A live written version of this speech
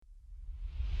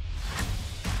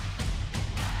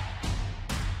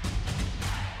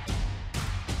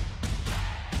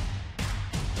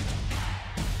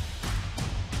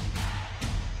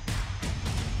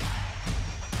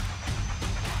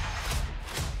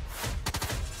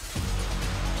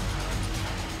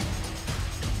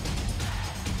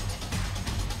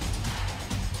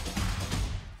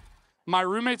My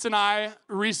roommates and I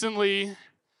recently,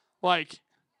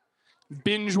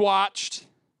 binge watched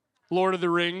Lord of the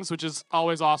Rings, which is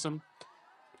always awesome.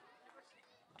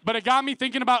 But it got me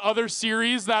thinking about other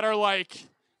series that are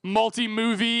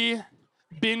multi-movie,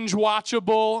 binge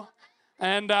watchable.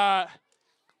 And I'm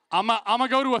gonna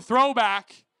go to a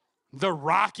throwback, the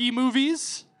Rocky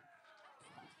movies.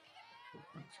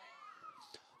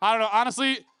 I don't know,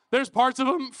 honestly, there's parts of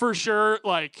them for sure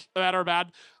that are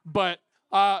bad, but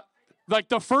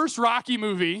the first Rocky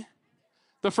movie,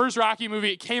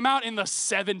 it came out in the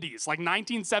 70s,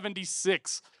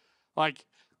 1976. I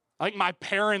think my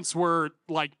parents were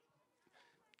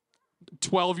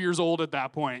 12 years old at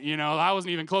that point. I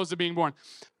wasn't even close to being born.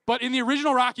 But in the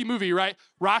original Rocky movie, right,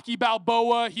 Rocky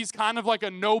Balboa, he's kind of like a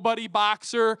nobody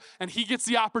boxer, and he gets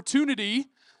the opportunity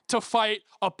to fight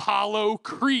Apollo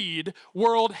Creed,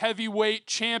 world heavyweight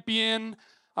champion,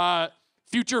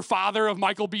 future father of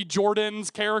Michael B.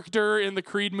 Jordan's character in the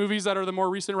Creed movies that are the more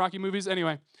recent Rocky movies.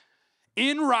 Anyway,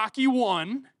 in Rocky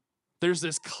 1, there's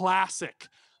this classic,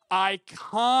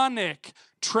 iconic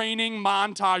training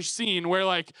montage scene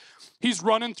where he's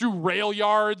running through rail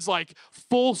yards,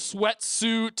 full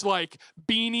sweatsuit,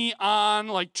 beanie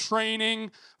on,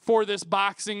 training for this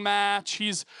boxing match.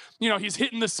 He's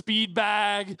hitting the speed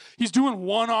bag. He's doing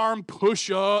one-arm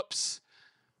push-ups.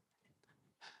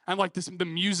 And the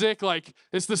music,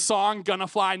 it's the song Gonna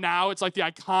Fly Now. It's the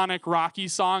iconic Rocky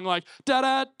song,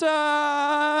 da-da-da,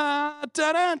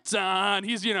 da-da-da. And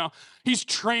he's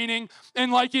training.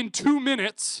 And in 2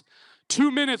 minutes,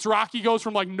 Rocky goes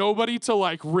from nobody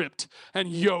to ripped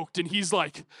and yoked. And he's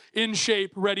in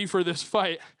shape, ready for this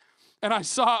fight. And I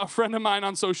saw a friend of mine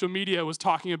on social media was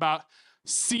talking about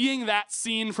seeing that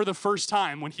scene for the first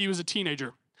time when he was a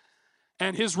teenager.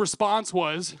 And his response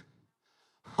was,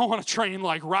 I want to train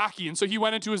like Rocky. And so he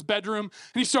went into his bedroom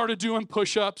and he started doing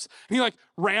push-ups. And he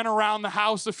ran around the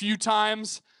house a few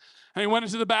times. And he went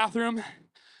into the bathroom and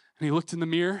he looked in the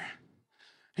mirror.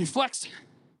 And he flexed.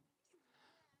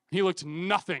 He looked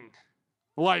nothing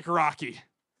like Rocky.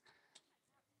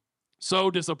 So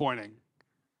disappointing.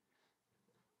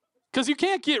 Because you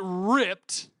can't get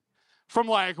ripped from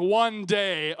one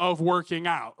day of working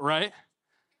out, right?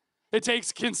 It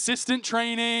takes consistent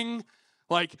training,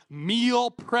 meal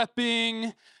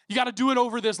prepping. You got to do it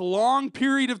over this long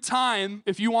period of time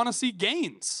if you want to see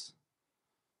gains.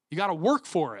 You got to work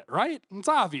for it, right? It's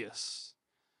obvious.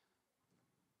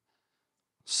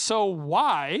 So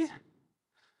why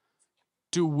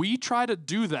do we try to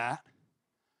do that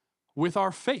with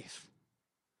our faith?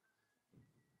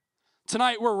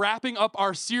 Tonight, we're wrapping up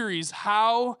our series,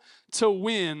 How to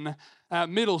Win at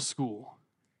Middle School.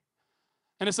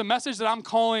 And it's a message that I'm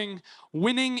calling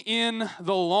Winning in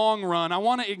the Long Run. I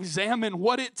want to examine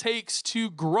what it takes to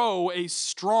grow a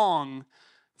strong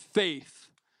faith,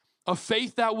 a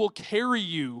faith that will carry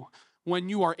you when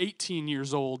you are 18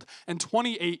 years old and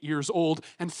 28 years old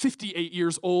and 58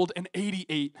 years old and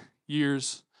 88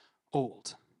 years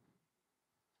old.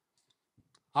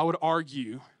 I would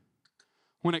argue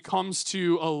when it comes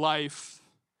to a life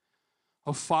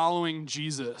of following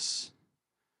Jesus,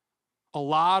 a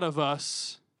lot of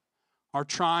us are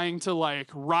trying to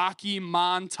Rocky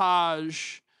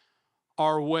montage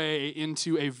our way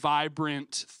into a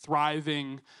vibrant,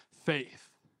 thriving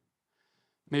faith.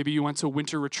 Maybe you went to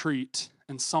winter retreat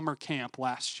and summer camp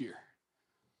last year.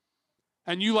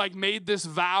 And you made this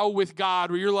vow with God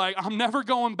where you're I'm never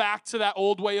going back to that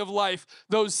old way of life.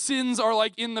 Those sins are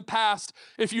in the past.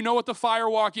 If you know what the fire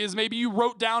walk is, maybe you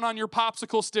wrote down on your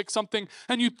popsicle stick something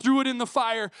and you threw it in the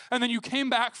fire. And then you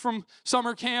came back from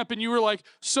summer camp and you were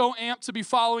so amped to be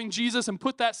following Jesus and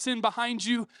put that sin behind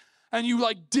you. And you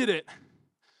did it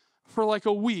for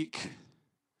a week,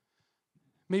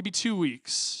 maybe 2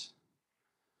 weeks.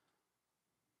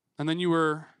 And then you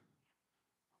were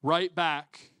right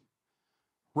back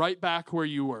where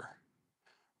you were,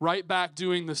 right back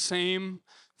doing the same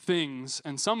things.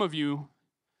 And some of you,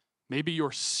 maybe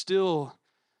you're still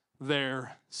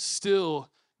there, still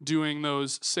doing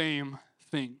those same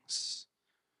things.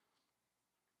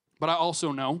 But I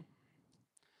also know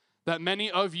that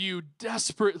many of you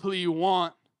desperately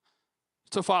want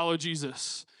to follow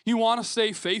Jesus. You want to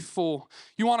stay faithful.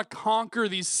 You want to conquer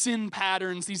these sin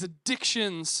patterns, these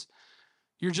addictions.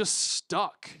 You're just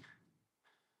stuck.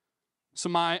 So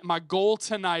my goal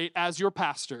tonight as your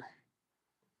pastor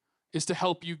is to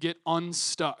help you get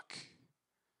unstuck.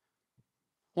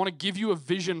 I want to give you a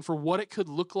vision for what it could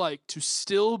look like to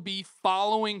still be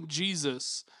following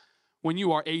Jesus when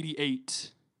you are 88.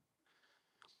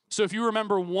 So if you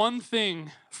remember one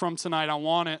thing from tonight, I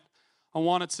want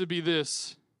it to be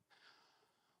this.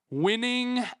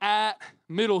 Winning at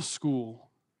middle school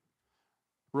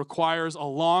requires a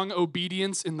long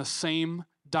obedience in the same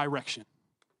direction.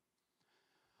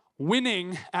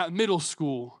 Winning at middle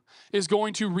school is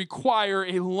going to require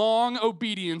a long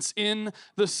obedience in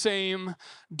the same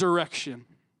direction.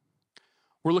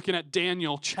 We're looking at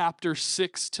Daniel chapter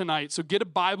 6 tonight. So get a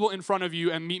Bible in front of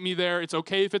you and meet me there. It's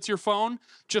okay if it's your phone.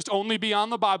 Just only be on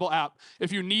the Bible app.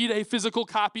 If you need a physical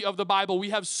copy of the Bible,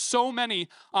 we have so many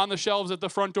on the shelves at the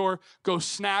front door. Go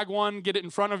snag one, get it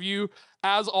in front of you.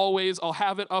 As always, I'll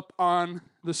have it up on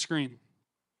the screen.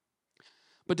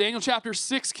 But Daniel chapter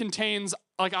 6 contains,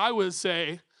 like I would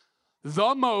say,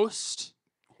 the most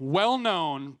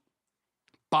well-known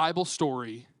Bible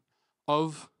story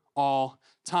of all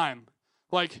time.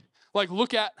 Like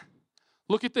look at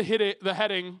the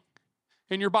heading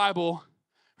in your Bible,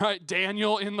 right?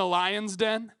 Daniel in the lion's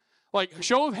den. Like,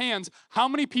 show of hands, how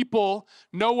many people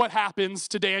know what happens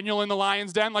to Daniel in the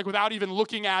lion's den, like without even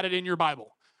looking at it in your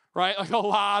Bible, right? Like a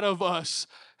lot of us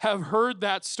have heard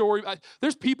that story.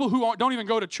 There's people who don't even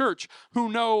go to church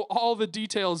who know all the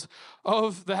details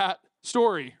of that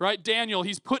story, right? Daniel,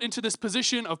 he's put into this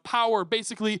position of power,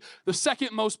 basically the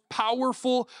second most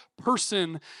powerful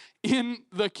person in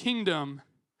the kingdom.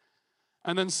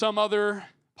 And then some other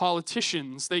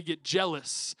politicians, they get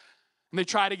jealous and they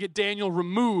try to get Daniel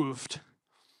removed.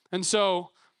 And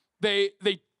so they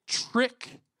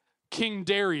trick King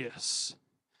Darius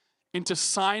into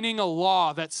signing a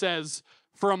law that says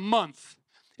for a month,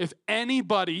 if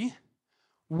anybody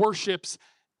worships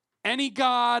any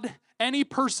god, any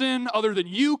person other than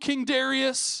you, King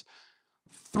Darius,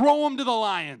 throw them to the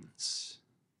lions.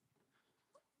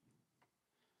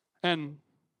 And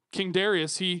King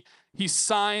Darius, he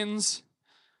signs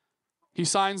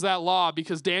that law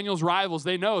because Daniel's rivals,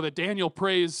 they know that Daniel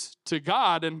prays to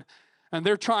God, and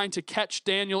they're trying to catch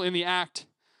Daniel in the act.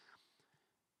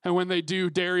 And when they do,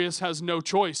 Darius has no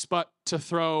choice but to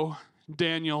throw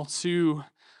Daniel to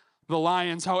the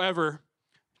lions. However,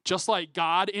 just like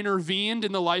God intervened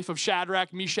in the life of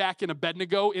Shadrach, Meshach, and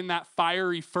Abednego in that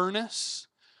fiery furnace,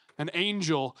 an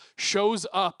angel shows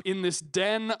up in this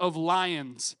den of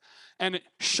lions and it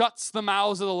shuts the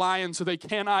mouths of the lions so they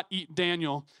cannot eat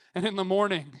Daniel. And in the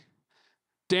morning,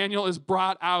 Daniel is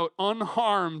brought out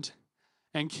unharmed,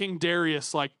 and King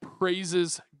Darius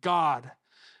praises God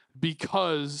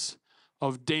because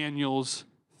of Daniel's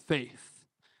faith.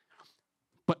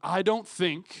 But I don't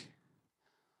think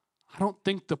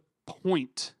the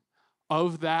point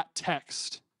of that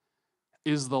text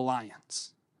is the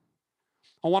lions.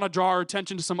 I want to draw our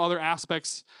attention to some other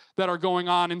aspects that are going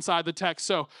on inside the text.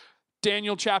 So,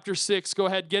 Daniel chapter 6, go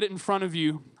ahead, get it in front of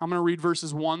you. I'm going to read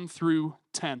verses 1 through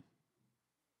 10.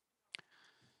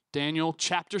 Daniel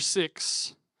chapter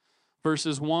 6,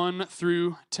 verses 1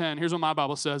 through 10. Here's what my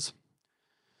Bible says.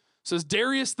 It says,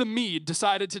 Darius the Mede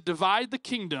decided to divide the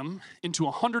kingdom into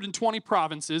 120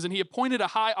 provinces, and he appointed a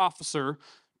high officer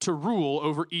to rule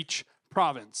over each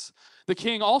province. The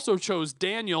king also chose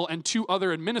Daniel and 2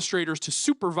 other administrators to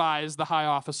supervise the high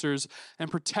officers and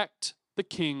protect the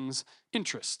king's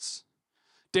interests.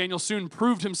 Daniel soon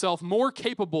proved himself more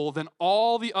capable than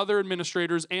all the other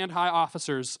administrators and high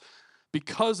officers.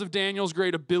 Because of Daniel's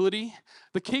great ability,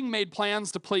 the king made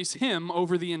plans to place him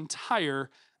over the entire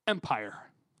empire.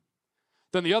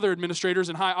 Then the other administrators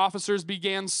and high officers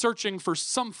began searching for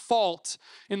some fault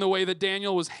in the way that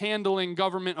Daniel was handling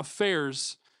government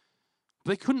affairs.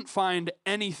 They couldn't find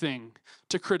anything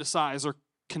to criticize or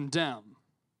condemn.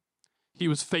 He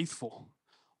was faithful,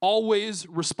 always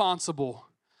responsible,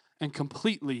 and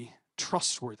completely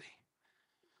trustworthy.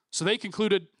 So they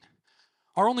concluded,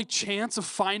 our only chance of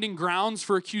finding grounds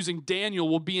for accusing Daniel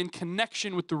will be in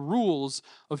connection with the rules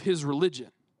of his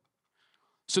religion.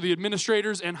 So the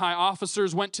administrators and high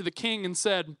officers went to the king and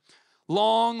said,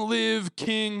 long live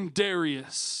King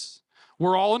Darius.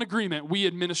 We're all in agreement, we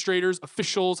administrators,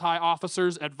 officials, high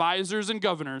officers, advisors, and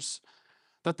governors,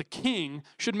 that the king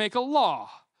should make a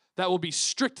law that will be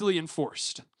strictly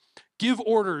enforced. Give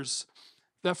orders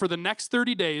that for the next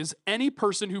 30 days, any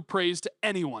person who prays to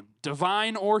anyone,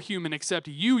 divine or human, except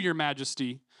you, your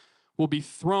majesty, will be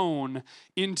thrown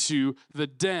into the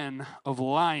den of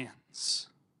lions.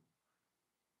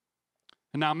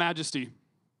 And now, majesty,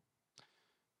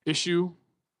 issue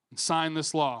and sign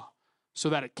this law so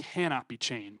that it cannot be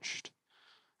changed.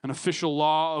 An official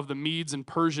law of the Medes and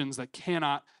Persians that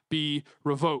cannot be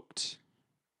revoked.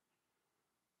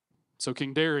 So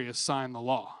King Darius signed the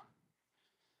law.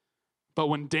 But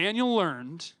when Daniel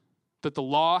learned that the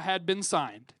law had been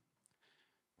signed,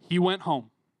 he went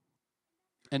home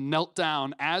and knelt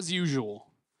down as usual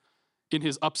in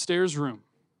his upstairs room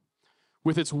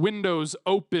with its windows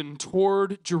open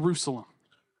toward Jerusalem.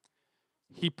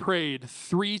 he prayed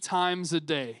 3 times a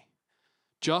day,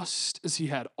 just as he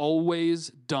had always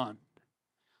done,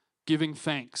 giving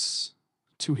thanks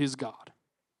to his God.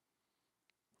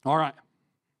 All right.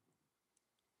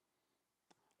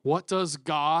 What does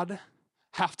God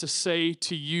have to say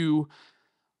to you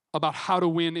about how to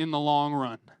win in the long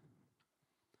run?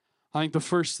 I think the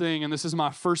first thing, and this is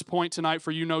my first point tonight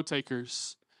for you note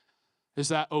takers, is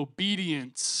that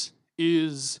obedience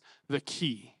is the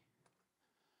key.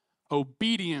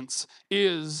 Obedience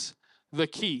is the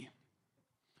key.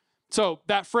 So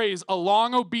that phrase, a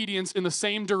long obedience in the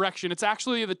same direction, it's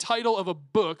actually the title of a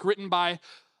book written by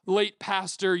late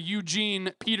pastor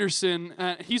Eugene Peterson.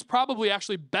 He's probably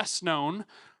actually best known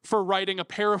for writing a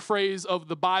paraphrase of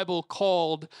the Bible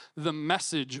called the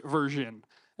Message version.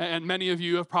 And many of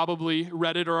you have probably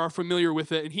read it or are familiar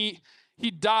with it. And he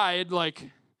died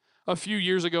like a few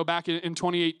years ago, back in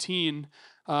 2018,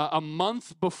 a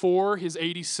month before his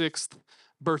 86th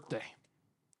birthday.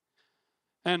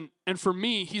 And for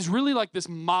me, he's really like this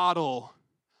model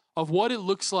of what it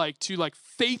looks like to like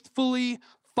faithfully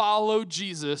follow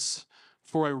Jesus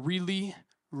for a really,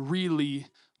 really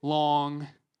long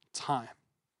time.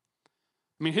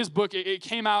 I mean, his book, it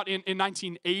came out in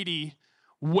 1980,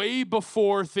 way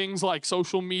before things like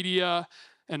social media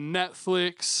and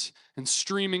Netflix and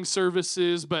streaming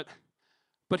services, but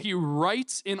he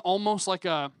writes in almost like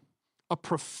a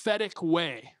prophetic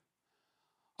way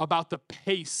about the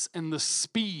pace and the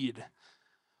speed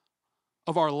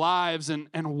of our lives and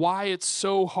why it's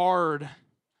so hard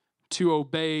to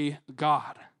obey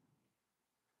God.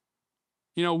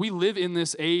 You know, we live in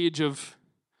this age of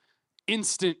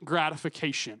instant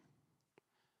gratification,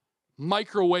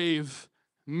 microwave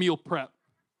meal prep,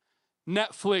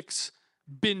 Netflix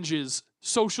binges,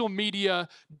 social media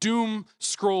doom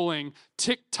scrolling,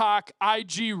 TikTok,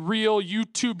 IG Reel,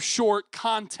 YouTube short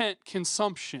content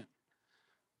consumption.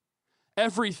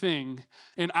 Everything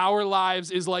in our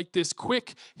lives is like this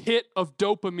quick hit of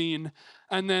dopamine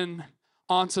and then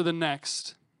on to the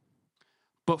next.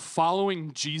 But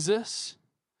following Jesus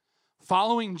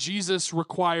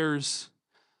requires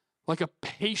like a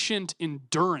patient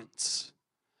endurance,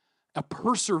 a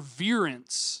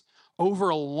perseverance over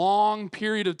a long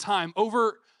period of time,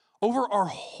 over our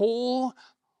whole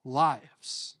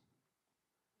lives.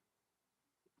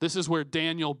 This is where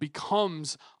Daniel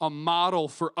becomes a model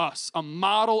for us, a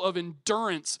model of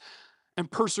endurance and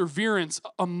perseverance,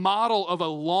 a model of a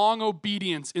long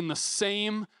obedience in the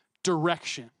same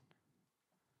direction.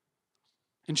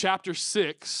 In chapter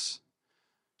 6,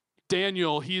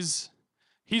 Daniel, he's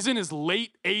in his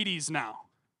late 80s now.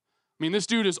 I mean, this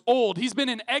dude is old. He's been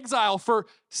in exile for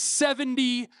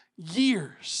 70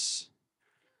 years.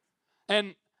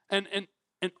 And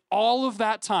all of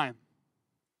that time,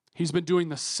 he's been doing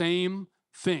the same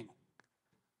thing,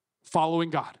 following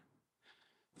God,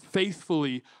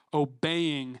 faithfully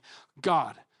obeying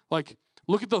God. Like,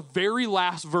 look at the very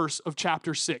last verse of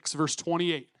chapter 6, verse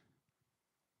 28. It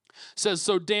says,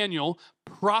 so Daniel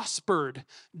prospered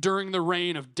during the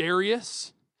reign of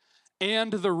Darius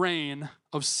and the reign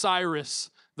of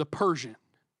Cyrus the Persian.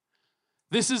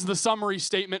 This is the summary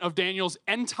statement of Daniel's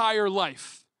entire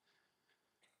life.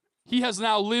 He has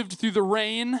now lived through the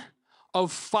reign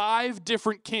of 5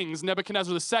 different kings,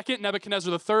 Nebuchadnezzar II,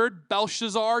 Nebuchadnezzar III,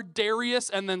 Belshazzar, Darius,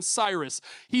 and then Cyrus.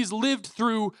 He's lived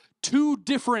through 2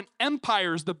 different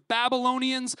empires, the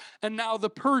Babylonians and now the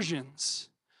Persians.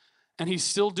 And he's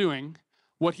still doing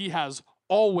what he has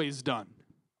always done.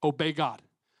 Obey God.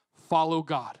 Follow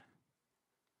God.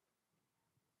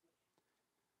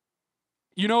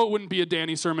 You know it wouldn't be a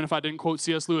Danny sermon if I didn't quote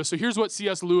C.S. Lewis. So here's what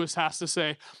C.S. Lewis has to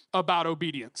say about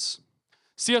obedience.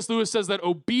 C.S. Lewis says that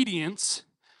obedience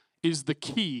is the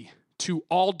key to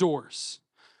all doors.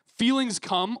 Feelings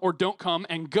come or don't come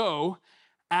and go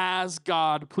as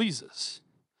God pleases.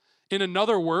 In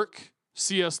another work,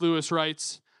 C.S. Lewis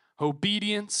writes,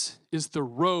 obedience is the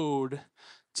road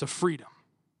to freedom.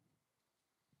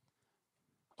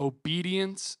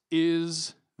 Obedience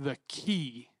is the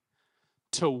key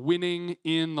to winning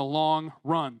in the long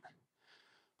run.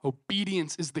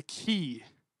 Obedience is the key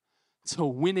to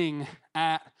winning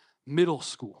at middle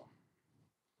school.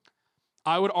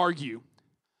 I would argue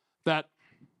that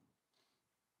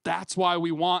that's why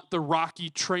we want the Rocky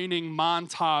training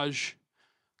montage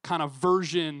kind of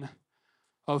version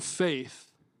of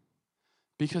faith,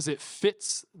 because it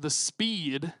fits the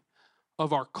speed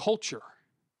of our culture.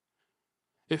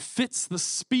 It fits the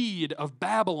speed of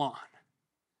Babylon.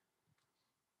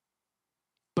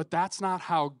 But that's not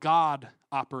how God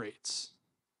operates.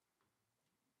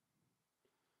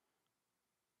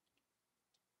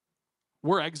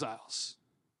 We're exiles.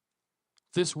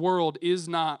 This world is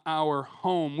not our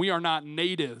home. We are not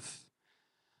native.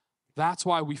 That's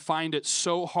why we find it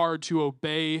so hard to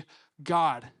obey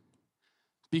God,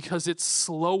 because it's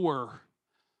slower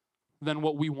than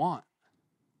what we want.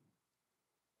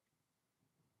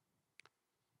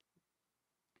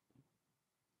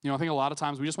 I think a lot of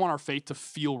times we just want our faith to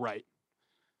feel right.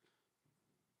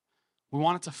 We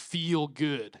want it to feel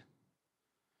good.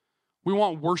 We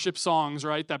want worship songs,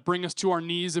 right, that bring us to our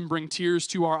knees and bring tears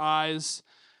to our eyes.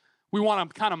 We want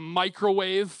to kind of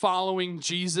microwave following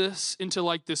Jesus into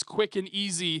like this quick and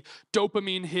easy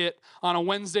dopamine hit on a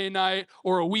Wednesday night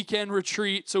or a weekend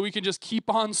retreat so we can just keep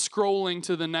on scrolling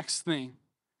to the next thing.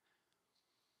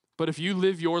 But if you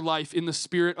live your life in the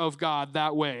Spirit of God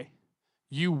that way,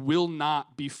 you will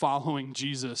not be following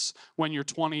Jesus when you're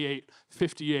 28,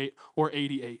 58, or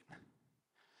 88.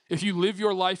 If you live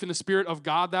your life in the Spirit of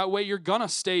God that way, you're going to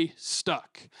stay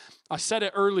stuck. I said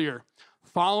it earlier.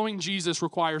 Following Jesus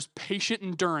requires patient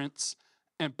endurance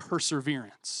and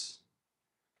perseverance.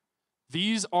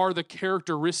 These are the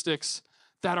characteristics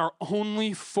that are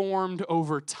only formed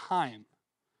over time.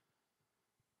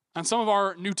 And some of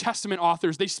our New Testament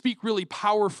authors, they speak really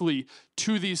powerfully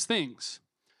to these things.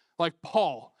 Like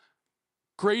Paul,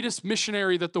 greatest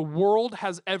missionary that the world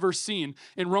has ever seen.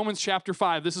 In Romans chapter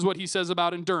 5, this is what he says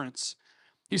about endurance.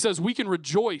 He says, we can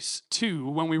rejoice too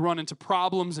when we run into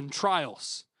problems and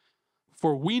trials,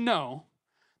 for we know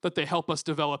that they help us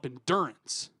develop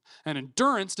endurance. And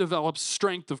endurance develops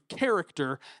strength of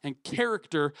character, and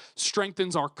character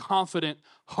strengthens our confident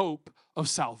hope of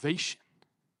salvation.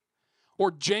 Or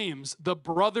James, the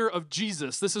brother of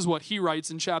Jesus, this is what he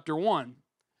writes in chapter 1.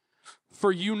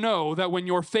 For you know that when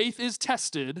your faith is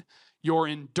tested, your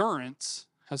endurance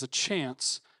has a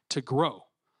chance to grow.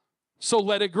 So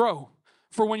let it grow.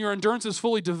 For when your endurance is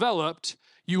fully developed,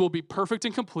 you will be perfect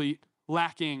and complete,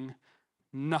 lacking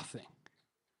nothing.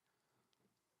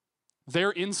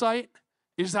 Their insight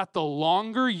is that the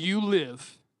longer you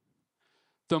live,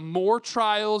 the more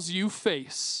trials you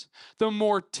face, the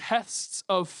more tests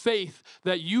of faith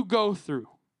that you go through,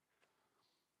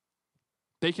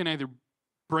 they can either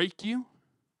break you,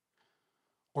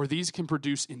 or these can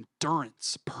produce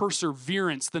endurance,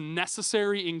 perseverance, the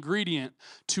necessary ingredient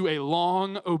to a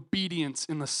long obedience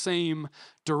in the same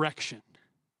direction.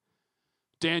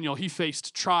 Daniel, he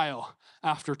faced trial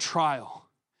after trial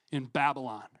in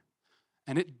Babylon,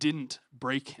 and it didn't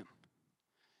break him.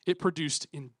 It produced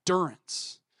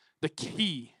endurance, the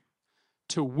key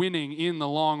to winning in the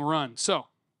long run. So,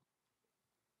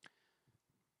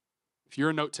 if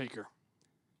you're a note taker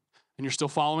and you're still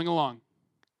following along,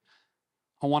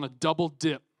 I want to double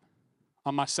dip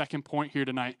on my second point here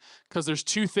tonight, because there's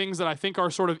two things that I think are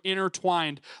sort of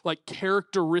intertwined, like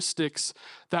characteristics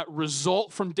that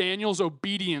result from Daniel's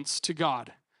obedience to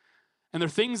God. And they're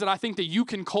things that I think that you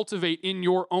can cultivate in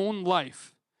your own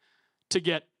life to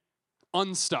get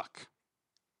unstuck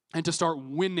and to start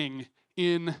winning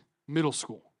in middle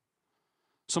school.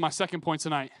 So my second point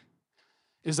tonight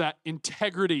is that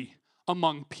integrity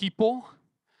among people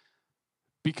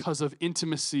because of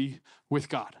intimacy with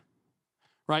God,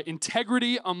 right?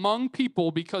 Integrity among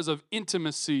people because of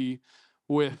intimacy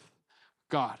with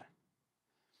God.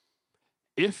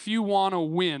 If you want to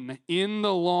win in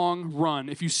the long run,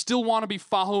 if you still want to be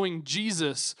following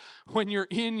Jesus when you're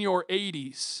in your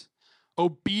 80s,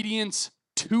 obedience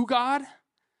to God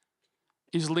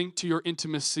is linked to your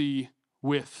intimacy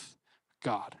with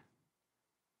God.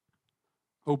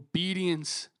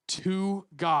 Obedience to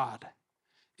God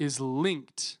is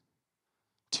linked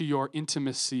to your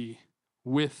intimacy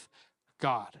with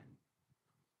God.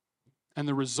 And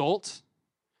the result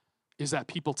is that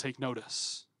people take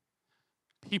notice.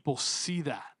 People see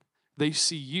that. They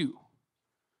see you.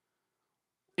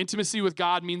 Intimacy with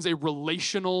God means a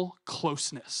relational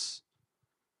closeness.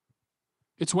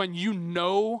 It's when you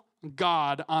know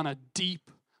God on a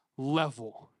deep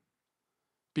level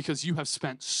because you have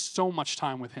spent so much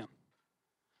time with him.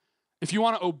 If you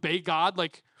want to obey God,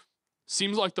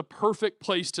 seems like the perfect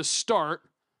place to start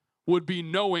would be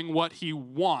knowing what he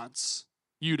wants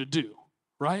you to do,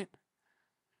 right?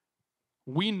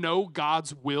 We know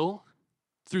God's will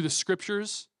through the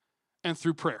scriptures and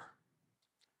through prayer.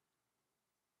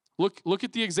 Look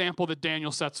at the example that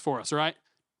Daniel sets for us, all right?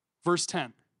 Verse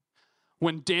 10.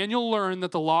 When Daniel learned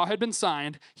that the law had been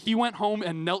signed, he went home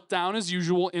and knelt down as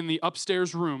usual in the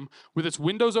upstairs room with its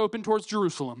windows open towards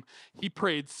Jerusalem. He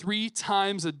prayed 3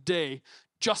 times a day,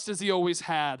 just as he always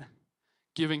had,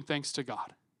 giving thanks to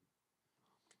God.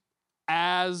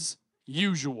 As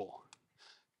usual,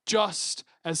 just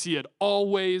as he had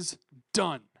always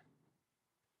done.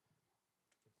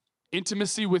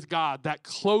 Intimacy with God, that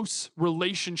close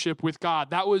relationship with God,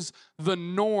 that was the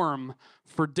norm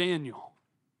for Daniel.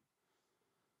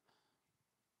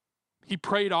 He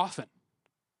prayed often.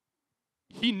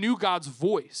 He knew God's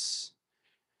voice.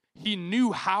 He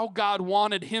knew how God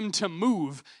wanted him to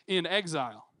move in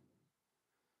exile.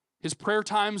 His prayer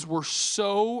times were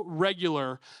so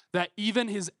regular that even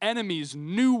his enemies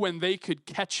knew when they could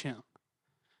catch him.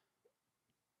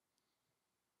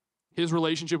 His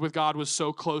relationship with God was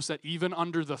so close that even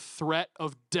under the threat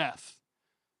of death,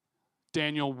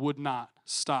 Daniel would not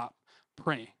stop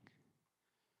praying.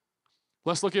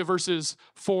 Let's look at verses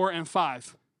 4 and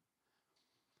 5.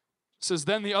 It says,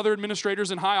 then the other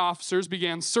administrators and high officers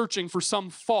began searching for some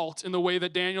fault in the way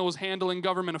that Daniel was handling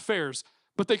government affairs,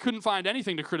 but they couldn't find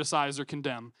anything to criticize or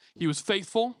condemn. He was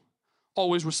faithful,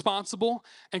 always responsible,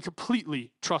 and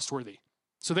completely trustworthy.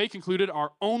 So they concluded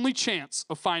our only chance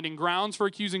of finding grounds for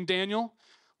accusing Daniel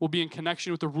will be in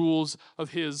connection with the rules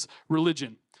of his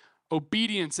religion.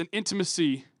 Obedience and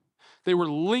intimacy, they were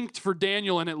linked for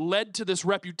Daniel, and it led to this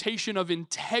reputation of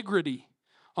integrity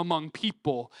among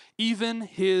people, even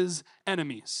his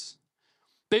enemies.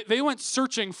 They went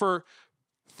searching for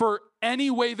any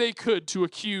way they could to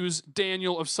accuse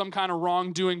Daniel of some kind of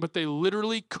wrongdoing, but they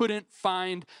literally couldn't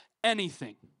find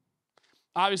anything.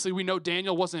 Obviously, we know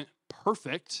Daniel wasn't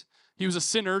perfect. He was a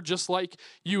sinner just like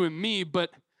you and me,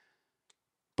 but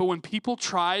when people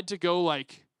tried to go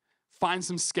like find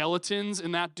some skeletons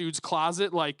in that dude's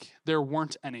closet, like there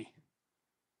weren't any.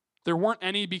 There weren't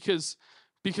any because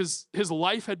his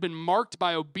life had been marked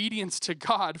by obedience to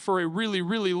God for a really,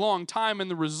 really long time, and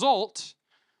the result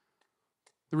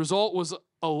was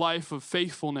a life of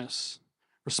faithfulness,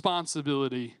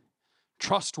 responsibility,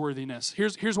 trustworthiness.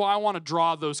 Here's why I want to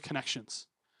draw those connections.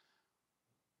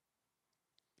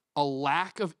 A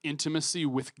lack of intimacy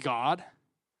with God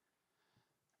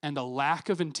and a lack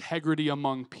of integrity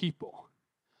among people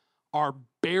are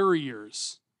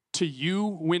barriers to you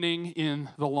winning in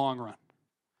the long run.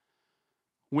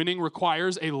 Winning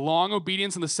requires a long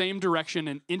obedience in the same direction,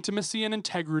 and intimacy and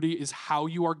integrity is how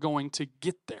you are going to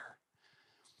get there.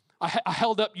 I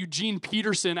held up Eugene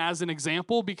Peterson as an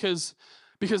example because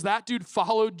that dude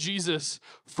followed Jesus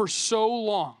for so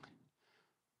long.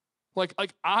 Like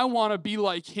I want to be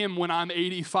like him when I'm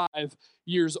 85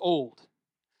 years old.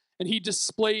 And he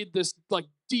displayed this like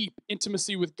deep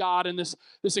intimacy with God and this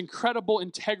incredible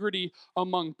integrity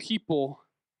among people,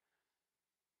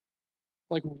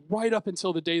 like right up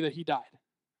until the day that he died.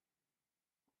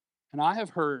 And I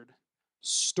have heard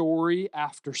story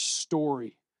after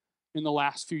story in the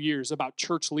last few years about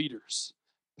church leaders,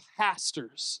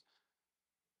 pastors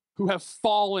who have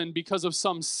fallen because of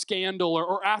some scandal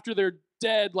or after they're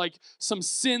dead, like some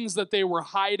sins that they were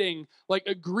hiding, like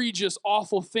egregious,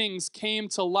 awful things came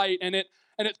to light, and it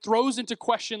throws into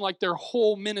question like their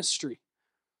whole ministry.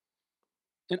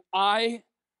 And I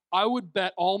would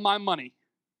bet all my money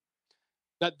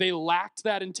that they lacked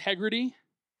that integrity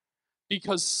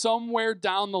because somewhere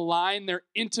down the line, their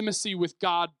intimacy with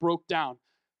God broke down.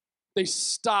 They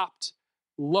stopped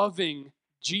loving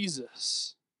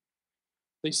Jesus.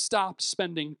 They stopped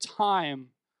spending time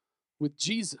with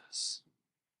Jesus.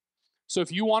 So if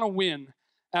you want to win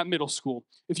at middle school,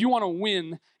 if you want to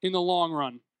win in the long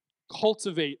run,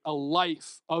 cultivate a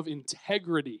life of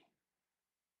integrity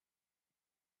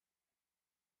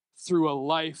through a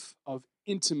life of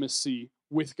intimacy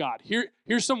with God.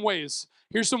 Here's some ways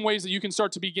that you can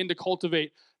start to begin to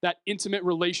cultivate that intimate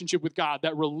relationship with God,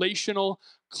 that relational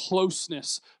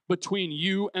closeness between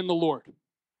you and the Lord.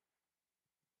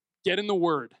 Get in the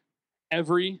Word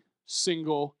every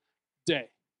single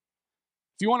day.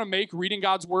 If you want to make reading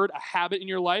God's Word a habit in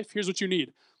your life, here's what you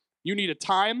need. You need a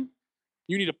time,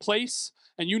 you need a place,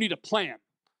 and you need a plan.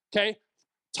 Okay?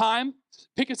 Time,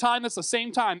 pick a time that's the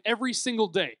same time every single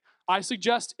day. I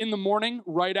suggest in the morning,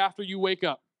 right after you wake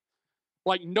up.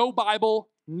 Like no Bible,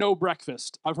 no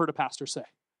breakfast, I've heard a pastor say.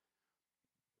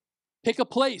 Pick a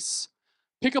place.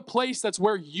 Pick a place that's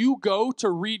where you go to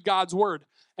read God's Word.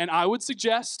 And I would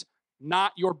suggest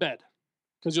not your bed,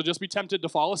 because you'll just be tempted to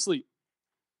fall asleep.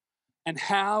 And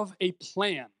have a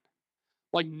plan.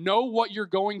 Like know what you're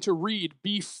going to read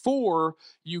before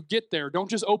you get there. Don't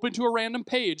just open to a random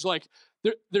page. Like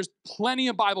there's plenty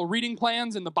of Bible reading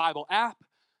plans in the Bible app.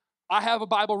 I have a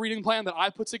Bible reading plan that I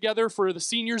put together for the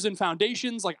seniors and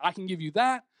foundations. Like I can give you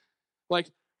that. Like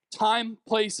time,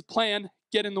 place, plan,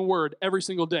 get in the Word every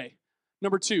single day.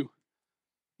 Number 2,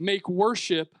 make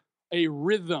worship a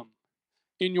rhythm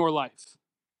in your life.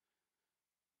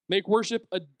 Make worship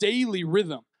a daily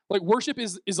rhythm. Like worship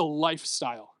is a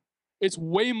lifestyle. It's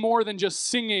way more than just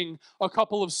singing a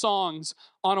couple of songs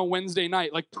on a Wednesday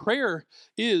night. Like, prayer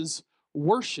is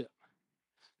worship.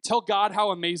 Tell God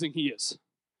how amazing he is.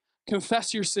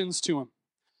 Confess your sins to him.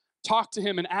 Talk to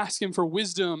him and ask him for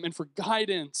wisdom and for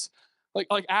guidance.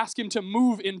 Like ask him to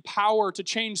move in power to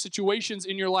change situations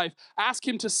in your life. Ask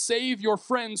him to save your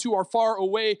friends who are far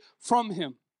away from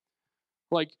him.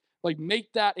 Like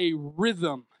make that a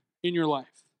rhythm in your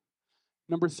life.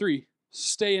 Number 3,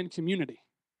 stay in community.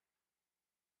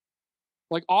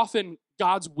 Like, often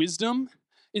God's wisdom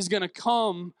is going to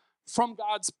come from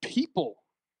God's people.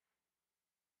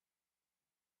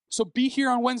 So be here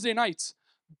on Wednesday nights.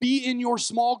 Be in your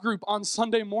small group on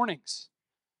Sunday mornings.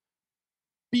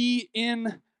 Be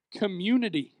in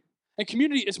community. And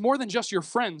community is more than just your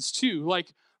friends too.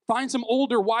 Like, find some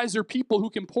older, wiser people who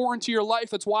can pour into your life.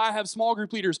 That's why I have small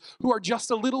group leaders who are just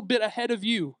a little bit ahead of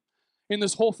you in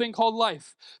this whole thing called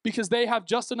life, because they have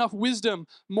just enough wisdom,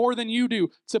 more than you do,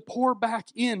 to pour back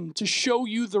in, to show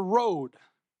you the road.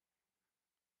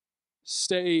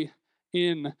 Stay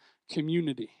in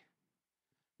community.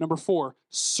 Number 4,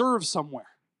 serve somewhere.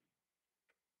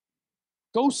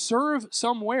 Go serve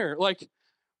somewhere. Like,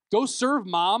 go serve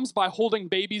moms by holding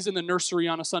babies in the nursery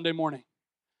on a Sunday morning.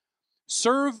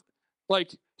 Serve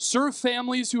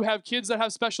families who have kids that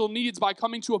have special needs by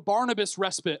coming to a Barnabas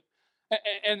respite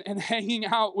and hanging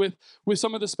out with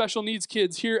some of the special needs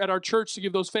kids here at our church to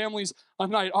give those families a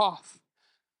night off.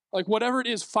 Like, whatever it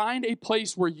is, find a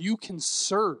place where you can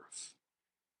serve.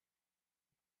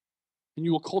 And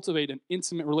you will cultivate an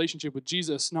intimate relationship with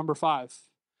Jesus. Number 5,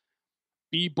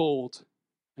 be bold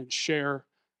and share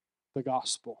the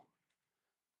gospel.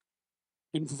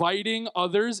 Inviting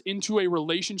others into a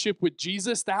relationship with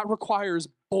Jesus, that requires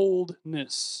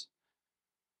boldness.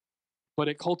 But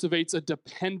it cultivates a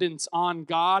dependence on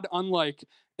God unlike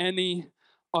any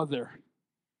other.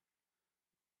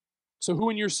 So who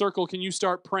in your circle can you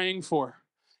start praying for?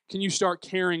 Can you start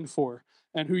caring for?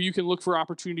 And who you can look for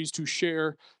opportunities to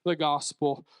share the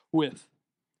gospel with?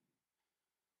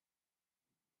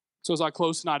 So as I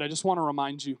close tonight, I just want to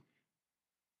remind you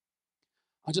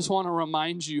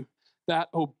that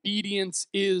obedience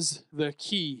is the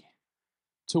key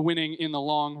to winning in the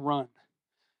long run.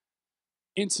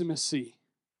 Intimacy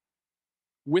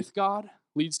with God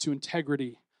leads to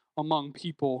integrity among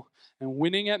people, and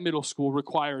winning at middle school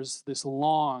requires this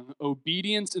long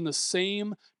obedience in the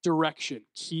same direction.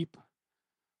 Keep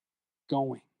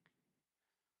going.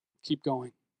 Keep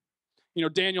going. You know,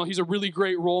 Daniel, he's a really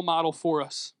great role model for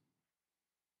us.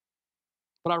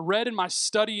 But I read in my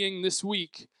studying this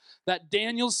week that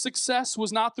Daniel's success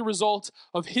was not the result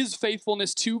of his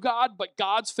faithfulness to God, but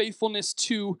God's faithfulness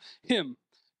to him.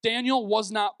 Daniel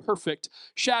was not perfect.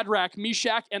 Shadrach,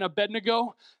 Meshach, and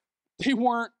Abednego, they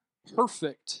weren't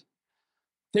perfect.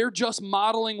 They're just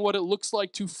modeling what it looks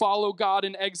like to follow God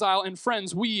in exile. And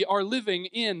friends, we are living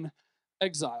in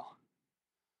exile.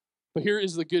 But here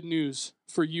is the good news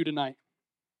for you tonight.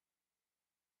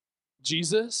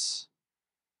 Jesus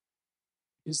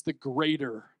is the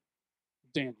greater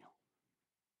Daniel.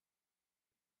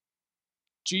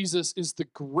 Jesus is the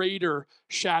greater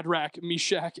Shadrach,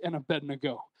 Meshach, and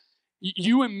Abednego.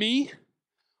 You and me,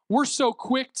 we're so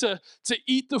quick to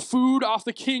eat the food off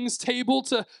the king's table,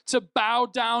 to bow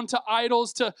down to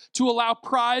idols, to allow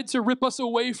pride to rip us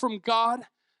away from God.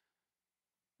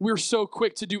 We're so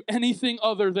quick to do anything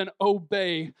other than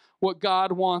obey what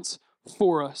God wants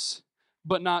for us,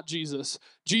 but not Jesus.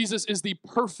 Jesus is the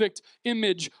perfect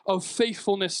image of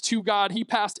faithfulness to God. He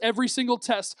passed every single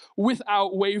test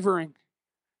without wavering.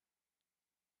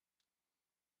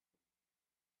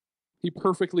 He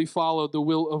perfectly followed the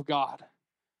will of God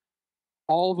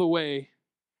all the way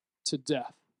to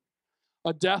death.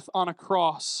 A death on a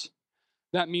cross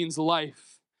that means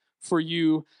life for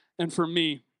you and for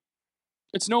me.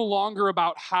 It's no longer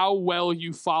about how well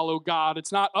you follow God.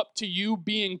 It's not up to you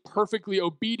being perfectly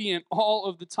obedient all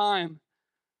of the time.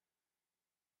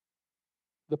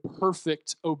 The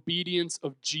perfect obedience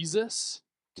of Jesus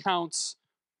counts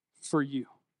for you.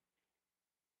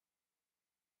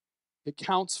 It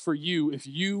counts for you if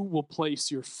you will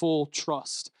place your full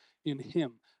trust in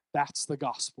him. That's the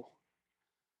gospel.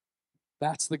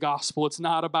 That's the gospel. It's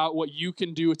not about what you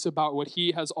can do. It's about what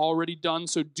he has already done.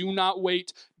 So do not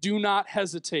wait. Do not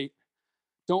hesitate.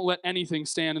 Don't let anything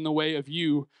stand in the way of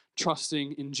you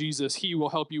trusting in Jesus. He will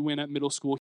help you win at middle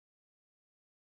school.